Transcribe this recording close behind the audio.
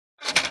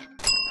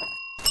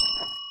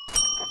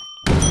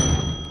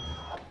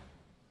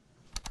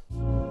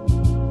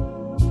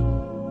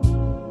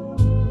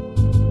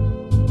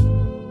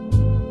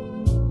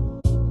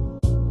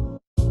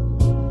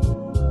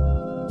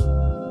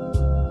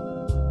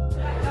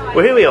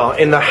Well, here we are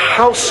in the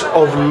House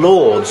of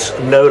Lords,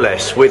 no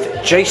less,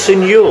 with Jason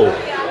Euell,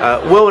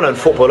 well-known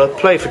footballer,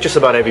 played for just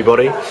about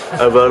everybody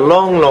over a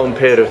long, long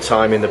period of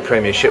time in the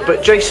Premiership.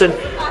 But Jason,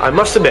 I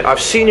must admit,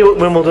 I've seen you at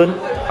Wimbledon,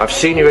 I've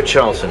seen you at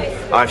Charlton,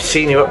 I've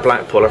seen you at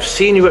Blackpool, I've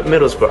seen you at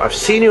Middlesbrough, I've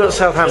seen you at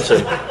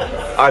Southampton.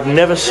 I've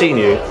never seen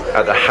you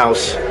at the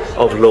House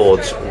of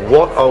Lords.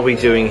 What are we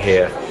doing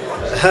here?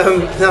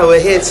 No, we're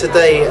here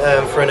today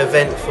for an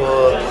event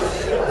for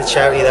the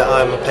charity that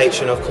I'm a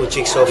patron of called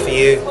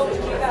Jigsaw4U.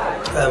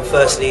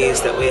 Firstly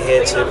is that we're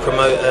here to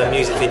promote a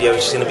music video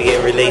which is going to be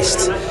getting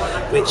released,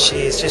 which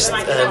is just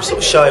sort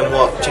of showing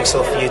what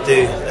Jigsaw4U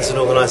do as an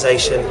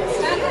organisation,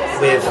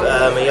 with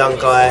a young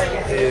guy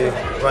who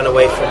ran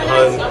away from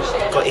home,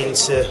 got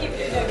into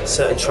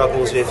certain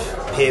troubles with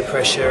peer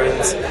pressure, and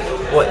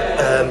what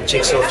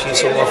Jigsaw4U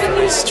sort of offer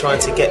is trying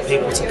to get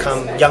people to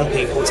come, young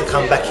people to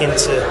come back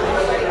into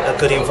a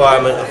good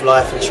environment of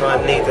life and try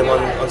and lead them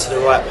onto the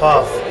right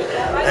path.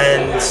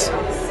 And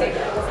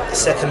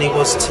secondly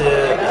was to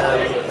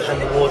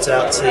hand awards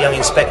out to young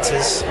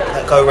inspectors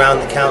that go around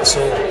the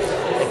council,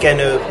 again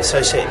who are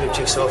associated with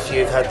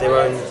Jigsaw4U, have had their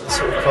own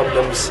sort of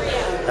problems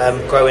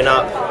growing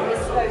up,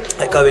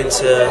 that go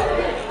into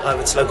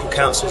either to local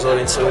councils or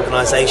into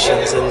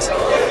organisations, and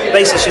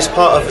basically it's just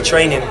part of the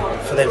training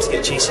for them to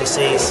get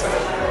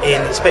GCSEs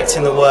in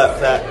inspecting the work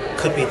that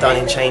could be done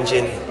in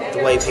changing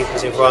the way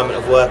people's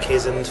environment of work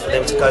is, and for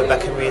them to go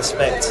back and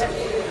re-inspect.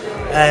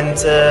 And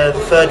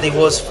thirdly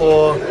was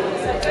for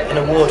an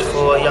award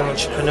for a young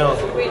entrepreneur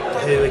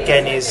who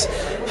again is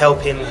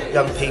helping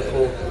young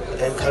people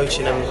and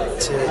coaching them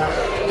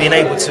to being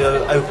able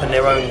to open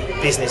their own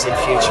business in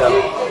future,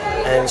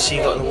 and she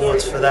got an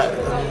award for that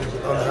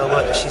on her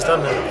work that she's done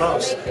in the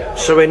past.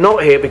 So we're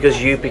not here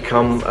because you've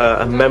become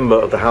a member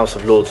of the House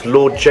of Lords,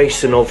 Lord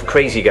Jason of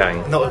Crazy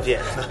Gang? Not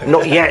yet. No.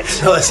 Not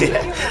yet? Not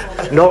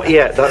yet. Not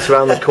yet, that's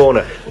around the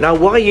corner. Now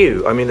why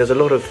you? I mean there's a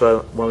lot of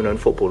well-known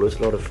footballers,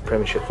 a lot of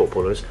Premiership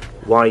footballers.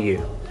 Why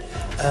you?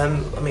 I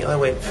mean, I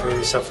went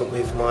through something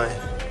with my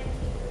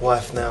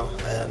wife now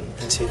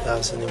in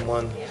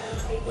 2001,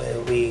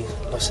 where we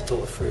lost a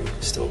daughter through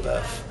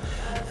stillbirth.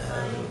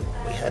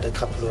 We had a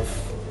couple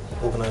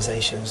of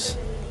organisations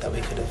that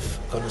we could have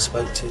gone and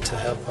spoke to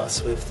help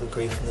us with the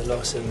grief and the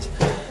loss, and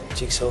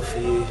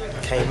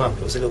Jigsaw4U came up.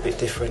 It was a little bit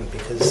different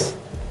because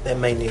they're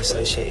mainly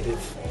associated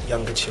with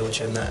younger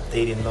children that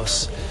leading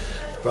lost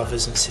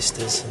brothers and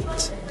sisters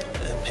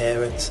and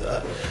parents.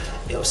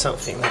 It was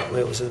something that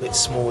it was a bit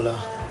smaller,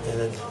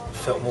 and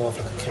felt more of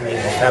like a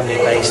community, family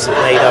based. It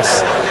made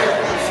us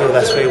feel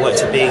that's where we wanted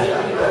to be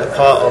a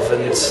part of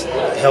and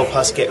help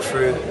us get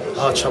through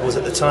our troubles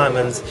at the time.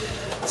 And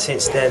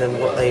since then,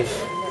 and what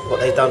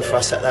they've done for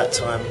us at that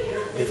time,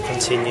 we've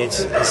continued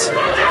to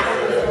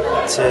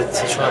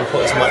try and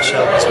put as much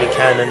help as we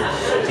can,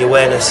 and the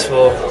awareness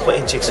for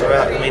putting Jigsaw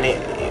out. I mean,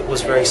 it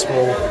was very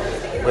small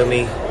when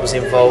we was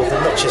involved,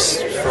 and not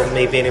just from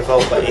me being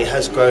involved, but it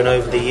has grown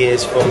over the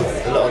years from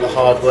a lot of the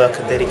hard work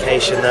and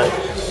dedication that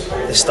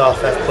the staff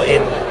have put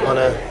in on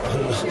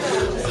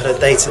a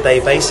day-to-day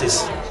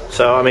basis.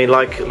 So I mean,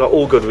 like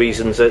all good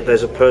reasons,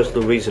 there's a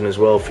personal reason as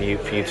well for you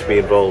to be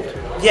involved.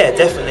 Yeah,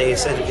 definitely.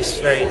 It's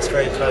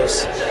very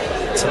close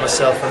to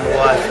myself and my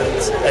wife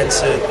and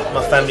to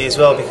my family as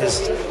well,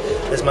 because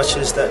as much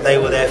as that they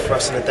were there for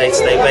us on a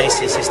day-to-day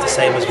basis, it's the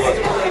same as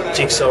what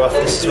Jigsaw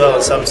offers as well.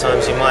 And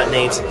sometimes you might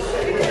need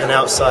an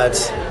outside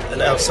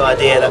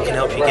ear that can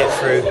help you get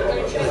through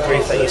the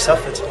grief that you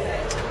suffered.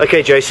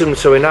 Okay, Jason,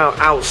 so we're now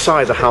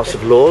outside the House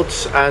of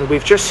Lords, and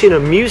we've just seen a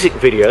music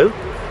video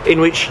in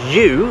which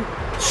you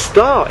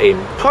star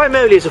in,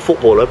 primarily as a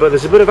footballer, but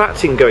there's a bit of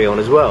acting going on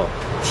as well.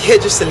 Yeah,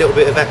 just a little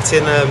bit of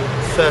acting.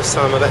 First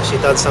time I've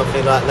actually done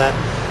something like that,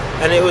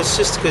 and it was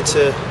just good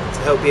to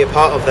help be a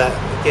part of that.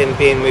 Again,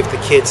 being with the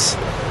kids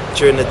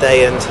during the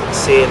day and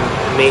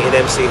meeting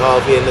MC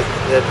Harvey and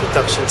the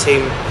production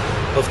team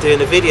of doing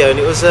the video, and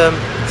it was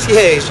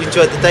yeah,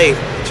 enjoyed the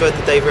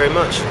day very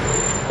much.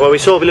 Well, we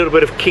saw a little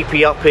bit of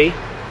keepy uppy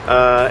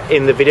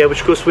in the video, which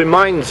of course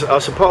reminds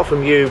us, apart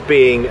from you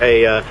being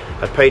a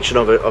patron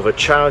of a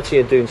charity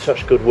and doing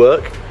such good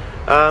work,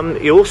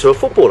 you're also a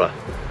footballer.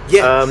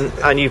 Yeah.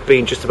 And you've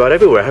been just about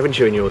everywhere, haven't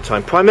you, in your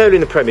time? Primarily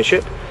in the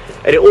Premiership,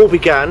 and it all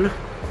began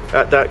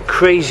at that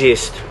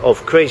craziest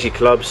of crazy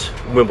clubs,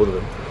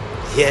 Wimbledon.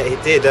 Yeah,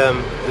 it did. A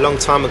long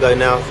time ago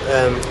now.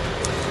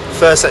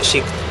 First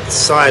actually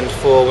signed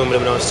for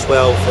Wimbledon when I was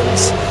 12,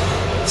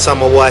 and some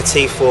more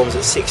YT forms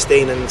at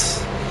 16, and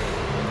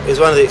it was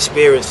one of the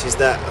experiences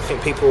that I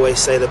think people always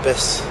say the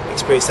best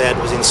experience they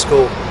had was in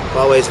school.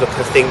 But I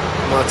think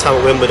my time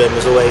at Wimbledon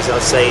was always,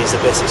 I'd say, is the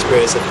best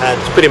experience I've had.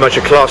 It's pretty much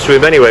a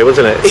classroom anyway,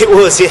 wasn't it? It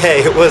was,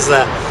 yeah, it was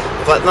that.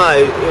 But no,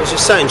 it was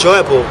just so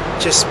enjoyable,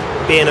 just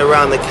being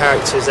around the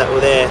characters that were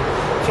there.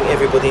 I think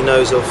everybody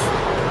knows of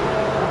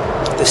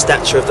the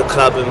stature of the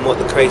club and what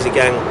the Crazy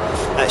Gang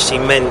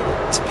actually meant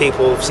to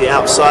people, obviously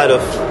outside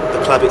of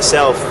the club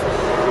itself.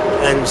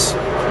 And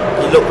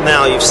you look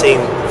now, you've seen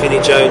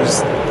Vinnie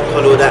Jones,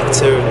 Hollywood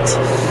actor, and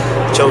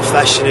John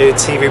Fashanu,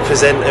 TV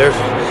presenter,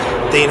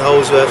 Dean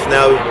Holsworth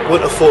now.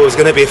 Wouldn't have thought he was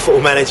going to be a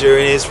football manager,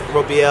 and here's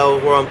Robbie L,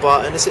 Warren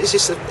Barton. It's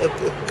just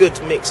a good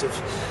mix of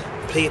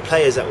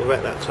players that were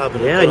at that club.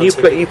 And yeah, and you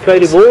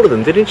played with all of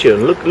them, didn't you?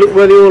 And look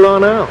where they all are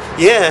now.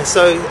 Yeah,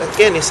 so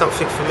again, it's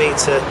something for me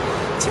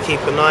to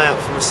keep an eye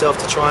out for myself,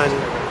 to try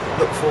and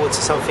look forward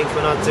to something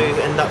when I do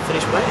end up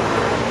finish playing.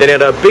 Then you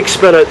had a big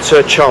spell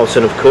at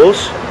Charlton, of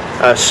course,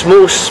 a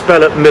small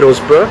spell at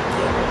Middlesbrough,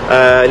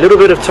 a little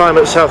bit of time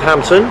at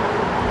Southampton,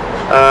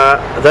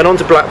 then on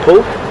to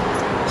Blackpool.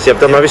 See, I've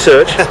done my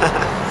research.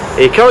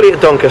 You're currently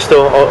at Doncaster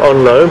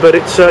on loan, but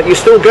it's you're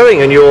still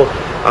going, and you're,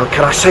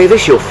 can I say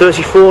this, you're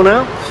 34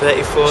 now?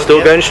 34.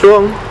 Still going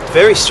strong?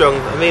 Very strong.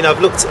 I mean, I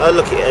look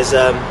at it as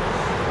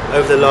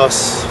over the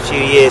last few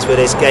years where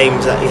there's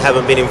games that you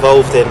haven't been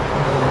involved in,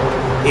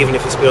 even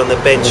if it's been on the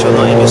bench or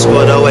not in your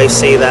squad, I always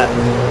see that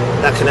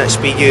can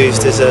actually be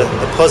used as a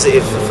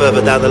positive for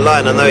further down the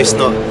line. I know it's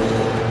not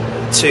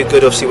too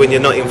good, obviously, when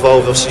you're not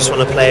involved. Obviously, you just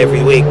want to play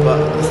every week, but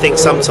I think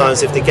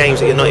sometimes if the games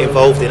that you're not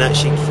involved in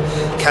actually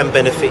can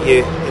benefit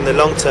you in the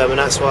long term, and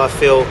that's why I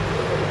feel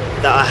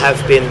that I have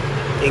been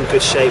in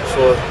good shape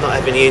for not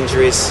having the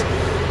injuries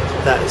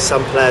that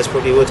some players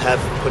probably would have.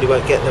 Probably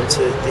won't get them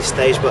to this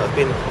stage, but I've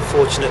been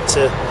fortunate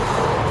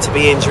to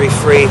be injury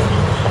free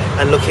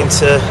and looking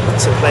to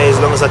play as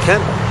long as I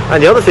can.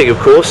 And the other thing, of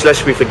course,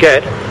 lest we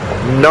forget,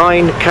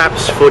 9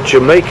 caps for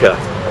Jamaica.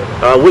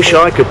 I wish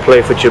I could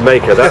play for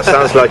Jamaica. That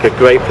sounds like a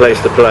great place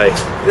to play.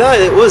 No,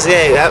 it was,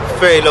 yeah, a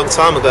very long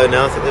time ago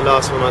now. I think the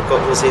last one I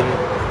got was in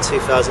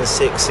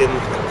 2006 in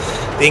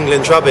the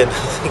England drubbing,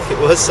 I think it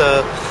was.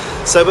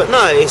 But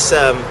no, it's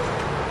I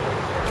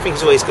think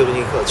it's always good when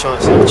you've got a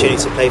chance, an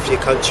opportunity to play for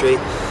your country.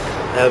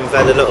 We've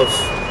had a lot of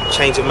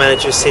change of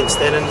managers since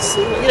then, and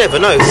you never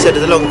know. Said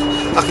it along,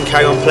 I can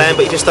carry on playing,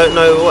 but you just don't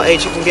know what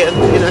age you can get in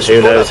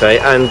national. Who knows, eh?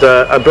 And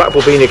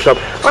Blackpool being your club,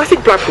 I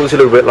think Blackpool's a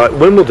little bit like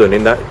Wimbledon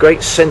in that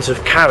great sense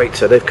of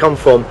character. They've come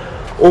from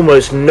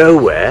almost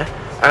nowhere,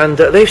 and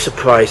they've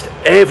surprised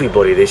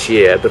everybody this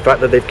year. The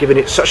fact that they've given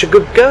it such a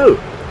good go.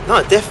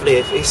 No, definitely.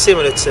 It's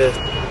similar to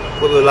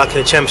what we were like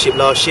in the Championship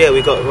last year.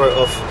 We got wrote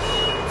off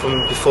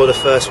from before the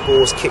first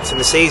balls kicked in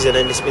the season,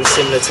 and it's been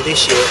similar to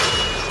this year.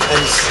 And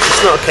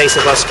it's not a case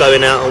of us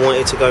going out and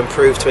wanting to go and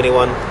prove to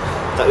anyone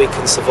that we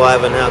can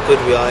survive and how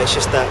good we are. It's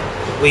just that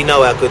we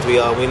know how good we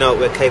are, we know what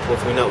we're capable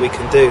of, we know what we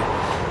can do,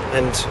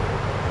 and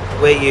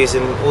we're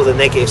using all the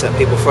negatives that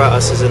people throw at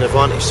us as an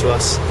advantage to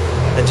us,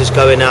 and just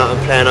going out and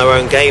playing our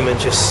own game and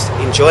just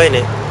enjoying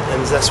it.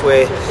 And that's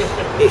where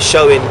it's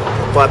showing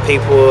by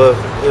people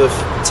who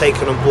have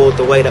taken on board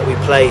the way that we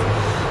play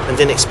and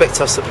didn't expect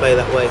us to play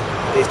that way,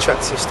 the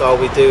attractive style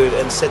we do,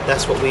 and said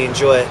that's what we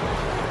enjoy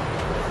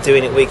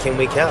doing it week in,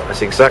 week out.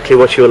 That's exactly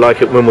what you were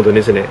like at Wimbledon,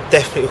 isn't it?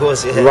 Definitely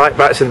was, yeah. Right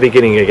back to the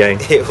beginning again.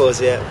 It was,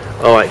 yeah.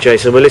 All right,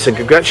 Jason, well listen,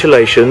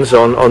 congratulations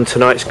on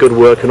tonight's good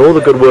work and all the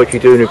good work you're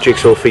doing with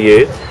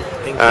Jigsaw4U.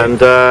 Thank you. And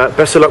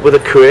best of luck with the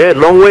career.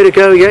 Long way to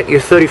go yet,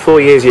 you're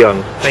 34 years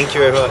young. Thank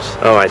you very much.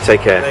 All right,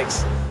 take care.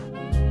 Thanks.